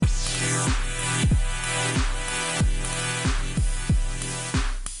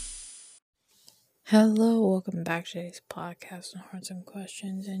Hello, welcome back to today's podcast on Hearts and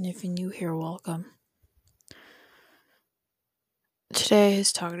Questions, and if you're new here, welcome. Today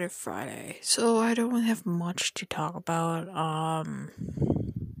is Talkative Friday, so I don't really have much to talk about.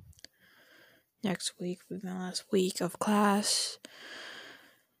 Next week will be my last week of class,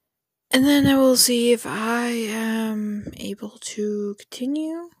 and then I will see if I am able to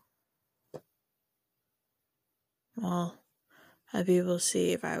continue. Well, I'll be able to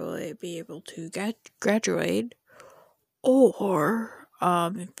see if I will be able to graduate, or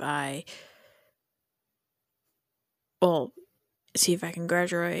if I see if I can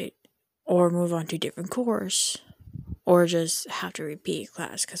graduate or move on to a different course, or just have to repeat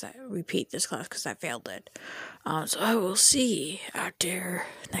this class because I failed it. So I will see out there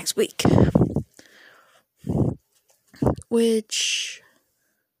next week. Which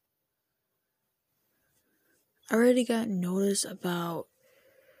I already got notice about,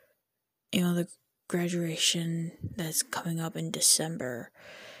 the graduation that's coming up in December.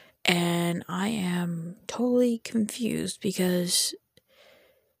 And I am totally confused because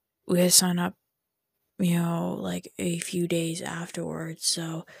we had to sign up, like a few days afterwards.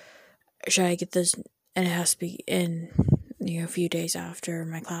 So should I get this? And it has to be in, a few days after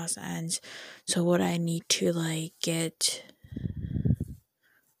my class ends. So would I need to get,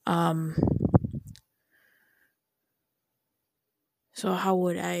 so how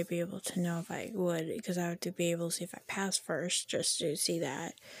would I be able to know if I would? Because I have to be able to see if I pass first, just to see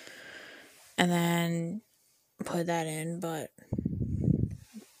that. And then put that in, but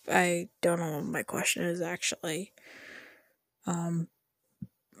I don't know what my question is actually.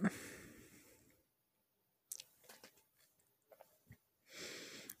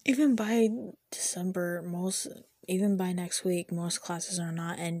 Even by December, even by next week, most classes are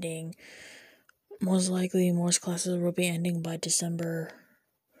not ending. Most likely, most classes will be ending by December.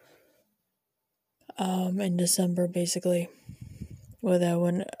 In December, basically. Well, that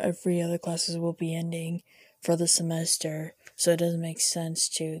when every other classes will be ending for the semester. So it doesn't make sense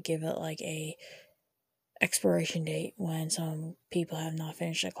to give it like a expiration date when some people have not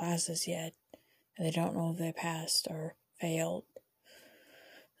finished their classes yet. And they don't know if they passed or failed.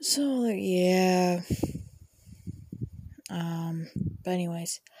 So, yeah. But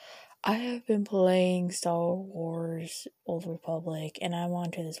anyways, I have been playing Star Wars Old Republic, and I'm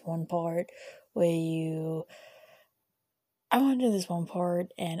on to this one part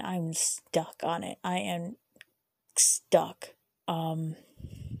and I'm stuck on it. I am stuck. And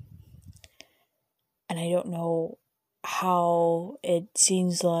I don't know how. It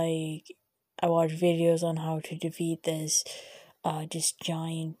seems like I watch videos on how to defeat this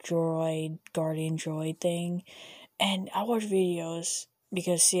giant droid, guardian droid thing. And I watch videos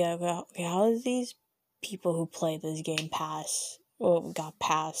because, how do these people who play this game got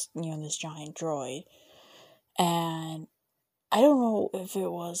past, this giant droid? And I don't know if it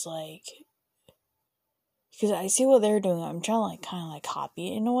was because I see what they're doing. I'm trying to kind of copy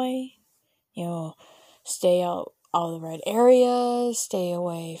it in a way. Stay out of the right areas, stay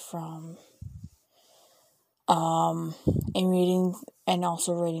away from, and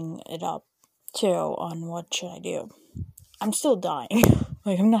also reading it up too on what should I do. I'm still dying.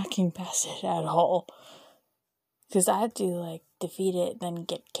 I'm not getting past it at all. Because I have to, defeat it, then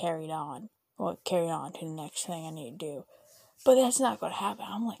get carried on. Or carry on to the next thing I need to do. But that's not going to happen.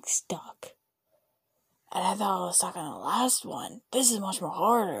 I'm, stuck. And I thought I was stuck on the last one. This is much more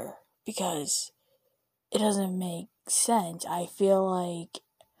harder. Because it doesn't make sense. I feel like,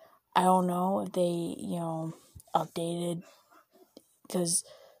 I don't know if they, updated. Because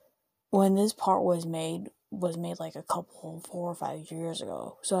when this part was made like a couple, 4 or 5 years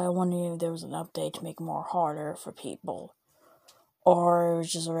ago. So I wonder if there was an update to make it more harder for people. Or it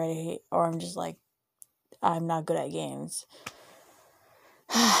was just or I'm just I'm not good at games.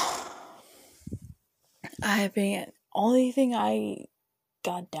 Only thing I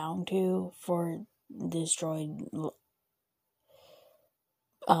got down to for destroyed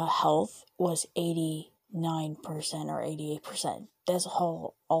health was 89% or 88%. That's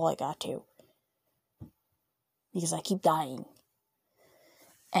all I got to. Because I keep dying.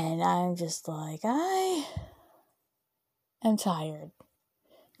 And I'm just I am tired.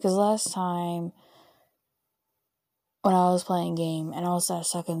 Because last time when I was playing a game and I was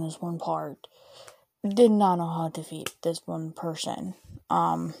stuck in this one part, did not know how to defeat this one person.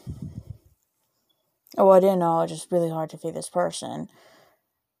 I didn't know, it's just really hard to defeat this person.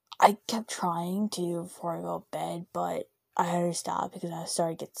 I kept trying to before I go to bed, but I had to stop because I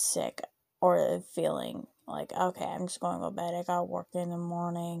started to get sick or feeling okay, I'm just going to go to bed. I got work in the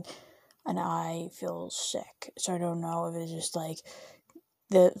morning and I feel sick. So I don't know if it's just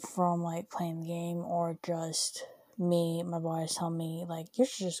from like playing the game, or just my body's telling me like you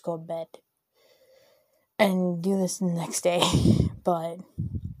should just go to bed and do this the next day. But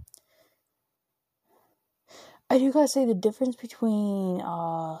I do gotta say the difference between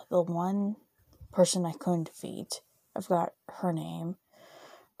the one person I couldn't defeat, I forgot her name,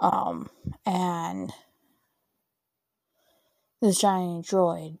 and this giant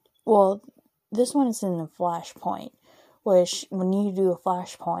droid. Well, this one is in a flashpoint, which when you do a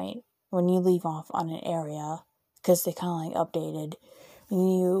flashpoint, when you leave off on an area, because they kind of like updated,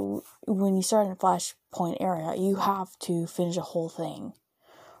 when you start in a flashpoint area, you have to finish the whole thing.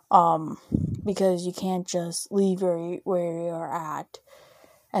 Because you can't just leave where you're at,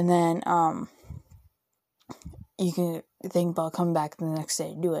 and then you can think about coming back the next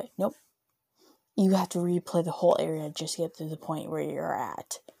day to do it. Nope. You have to replay the whole area just to get to the point where you're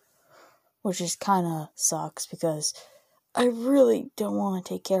at. Which is kind of sucks, because I really don't want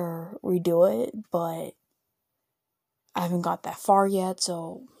to redo it, but I haven't got that far yet,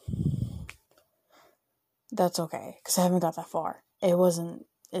 so that's okay, because I haven't got that far.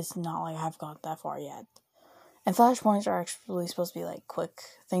 It's not like I've got that far yet. And flashpoints are actually supposed to be like quick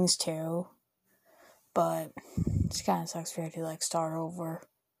things too, but it kind of sucks for you to like start over.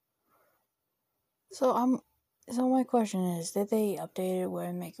 So my question is, did they update it where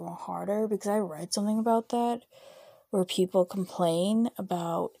it make it more harder? Because I read something about that, where people complain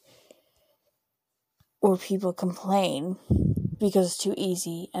because it's too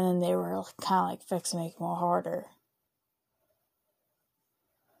easy, and then they were kind of like fixing to make it more harder.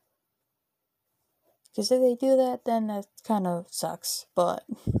 Because if they do that, then that kind of sucks, but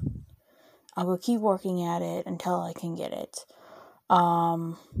I will keep working at it until I can get it.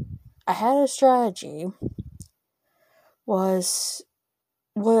 I had a strategy, when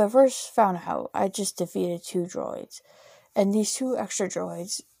I first found out, I just defeated 2 droids, and these 2 extra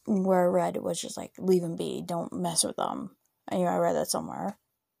droids, where I read it was just like, leave them be, don't mess with them. And I read that somewhere.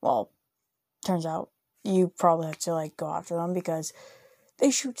 Well, turns out you probably have to like go after them, because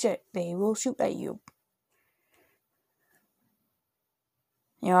they will shoot at you.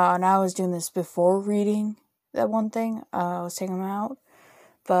 And I was doing this before reading that one thing. I was taking them out,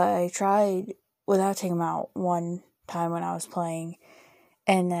 but I tried without taking them out one time when I was playing,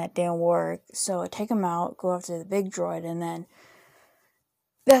 and that didn't work. So I take them out, go after the big droid, and then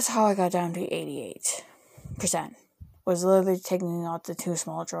that's how I got down to 88%. Was literally taking out the 2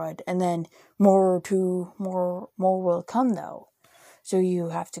 small droid, and then more will come though. So you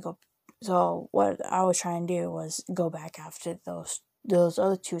have to go. So what I was trying to do was go back after those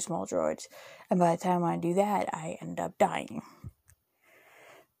other 2 small droids, and by the time I do that, I end up dying.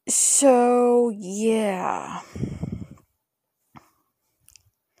 So yeah.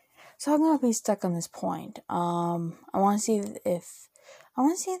 So I'm gonna be stuck on this point. I want to see if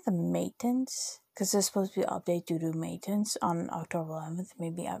the maintenance, because there's supposed to be an update due to maintenance on October 11th.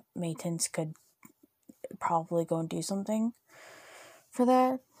 Maybe maintenance could probably go and do something for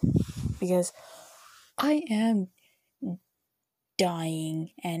that, because I am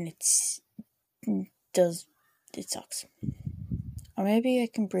dying, and it sucks. Or maybe I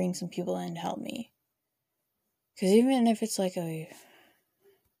can bring some people in to help me, because even if it's like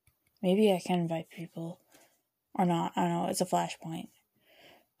maybe I can invite people or not. I don't know. It's a flashpoint.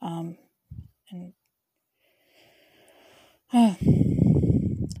 And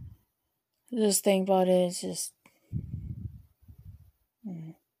just think about it. It's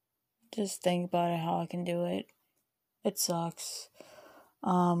just think about it, how I can do it. It sucks.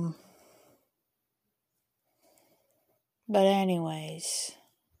 But anyways,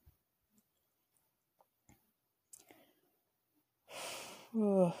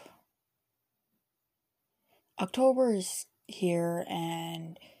 October is here,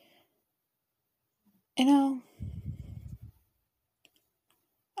 and I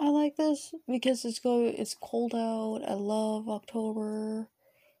like this because it's cold out. I love October.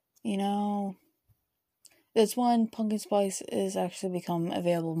 That's when pumpkin spice is actually become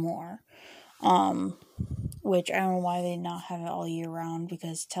available more. Which I don't know why they not have it all year round,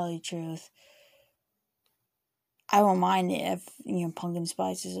 because to tell you the truth, I won't mind it if pumpkin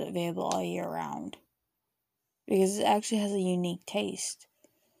spice is available all year round, because it actually has a unique taste.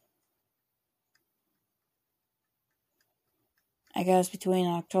 I guess between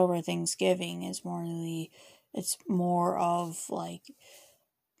October and Thanksgiving it's more of like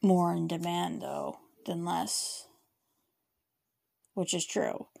more in demand though than less, which is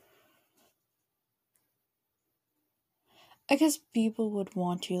true. I guess people would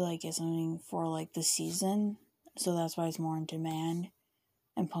want to like get something for like the season, so that's why it's more in demand,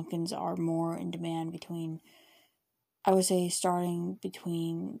 and pumpkins are more in demand between I would say starting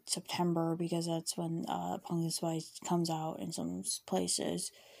between September, because that's when pumpkin spice comes out in some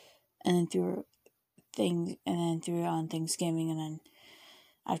places, and then through on Thanksgiving, and then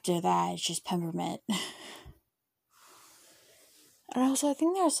after that it's just peppermint. And also, I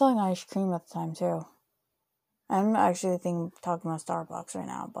think they were selling ice cream at the time too. I'm actually talking about Starbucks right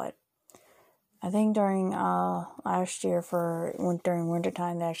now, but I think during last year during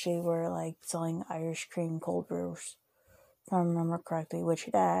wintertime, they actually were like selling Irish cream cold brews, if I remember correctly, which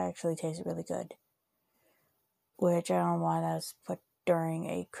that actually tasted really good. Which I don't know why that's put during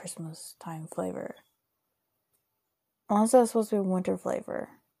a Christmas time flavor, unless that's supposed to be a winter flavor,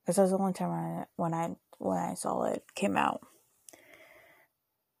 because that's the only time when I saw it came out.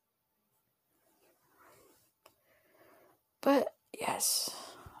 But yes,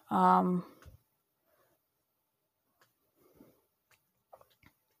 I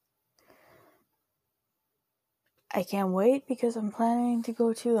can't wait because I'm planning to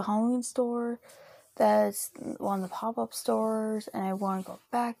go to the Halloween store. That's one of the pop-up stores, and I want to go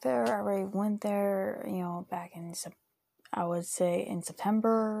back there. I already went there, back I would say in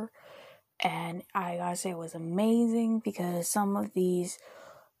September, and I gotta say it was amazing because some of these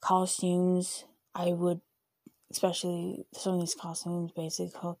costumes especially some of these costumes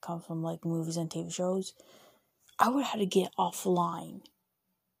basically come from like movies and TV shows. I would have to get offline.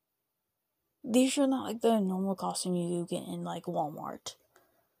 These are not like the normal costume you get in like Walmart.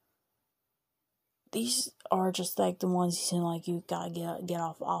 These are just like the ones you gotta get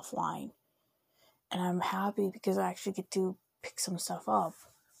offline. And I'm happy because I actually get to pick some stuff up.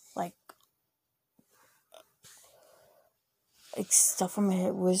 Like stuff from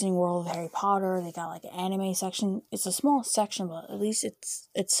Wizarding World of Harry Potter. They got like an anime section. It's a small section, but at least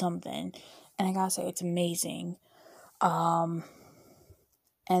it's something. And I gotta say, it's amazing. And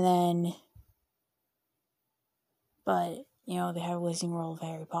then, but they have Wizarding World of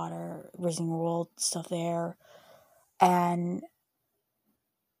Harry Potter, Wizarding World stuff there, and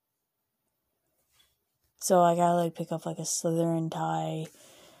so I gotta like pick up like a Slytherin tie,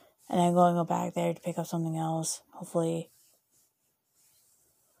 and I'm going to go back there to pick up something else. Hopefully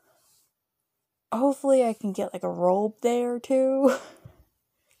I can get like a robe there too,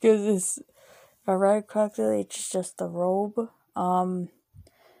 because if I read correctly, it's just the robe.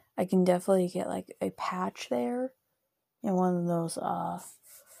 I can definitely get like a patch there, and one of those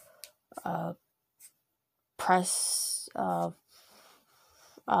press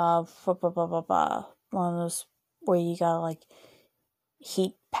one of those where you got like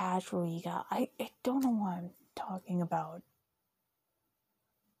heat patch where you got I don't know what I'm talking about.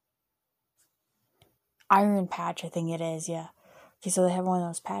 Iron patch, I think it is, yeah. Okay, so they have one of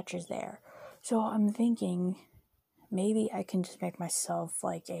those patches there. So I'm thinking maybe I can just make myself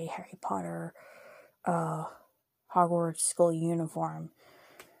like a Harry Potter Hogwarts school uniform,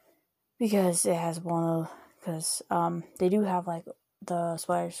 because it has they do have like the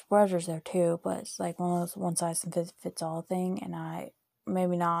sweaters there too, but it's like one of those one size fits all thing, and I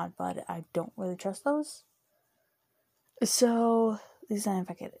maybe not, but I don't really trust those. So at least then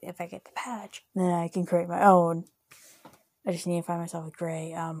if I get the patch, then I can create my own. I just need to find myself a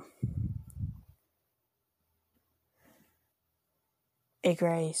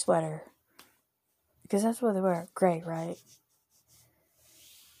gray sweater, because that's what they wear, gray, right?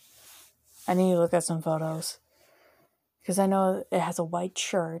 I need to look at some photos, because I know it has a white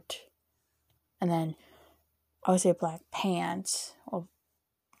shirt, and then I would say black pants,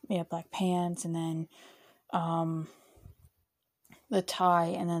 black pants, and then the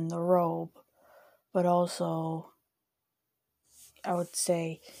tie, and then the robe. But also, I would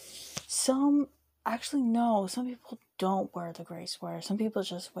say some people don't wear the gray sweater. Some people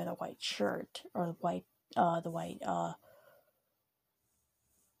just wear the white shirt or the white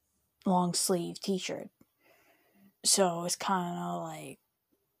long sleeve t-shirt. So it's kind of like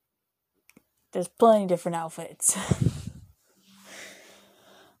there's plenty of different outfits.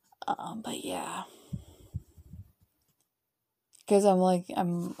 But yeah, because I'm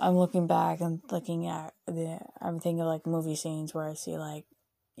looking back and looking at I'm thinking of like movie scenes where I see like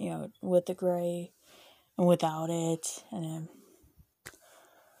with the gray and without it, and then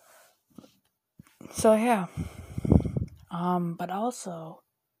so yeah. But also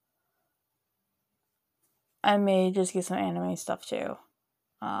I may just get some anime stuff too.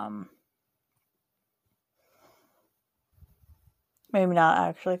 Maybe not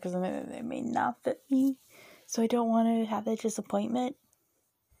actually, because they may not fit me, so I don't want to have that disappointment.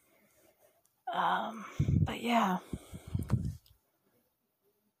 But yeah.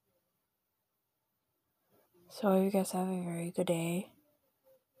 So you guys have a very good day.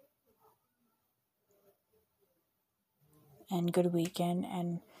 and good weekend.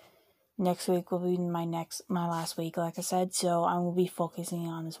 And next week will be my last week, like I said. So I will be focusing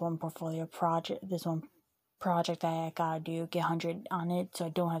on this one portfolio project, that I gotta do, get 100 on it, so I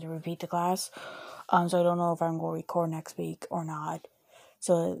don't have to repeat the class. So I don't know if I'm going to record next week or not.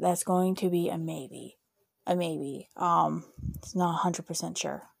 So that's going to be a maybe. It's not 100%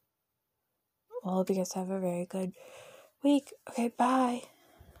 sure. Well, I hope you guys have a very good week. Okay, bye.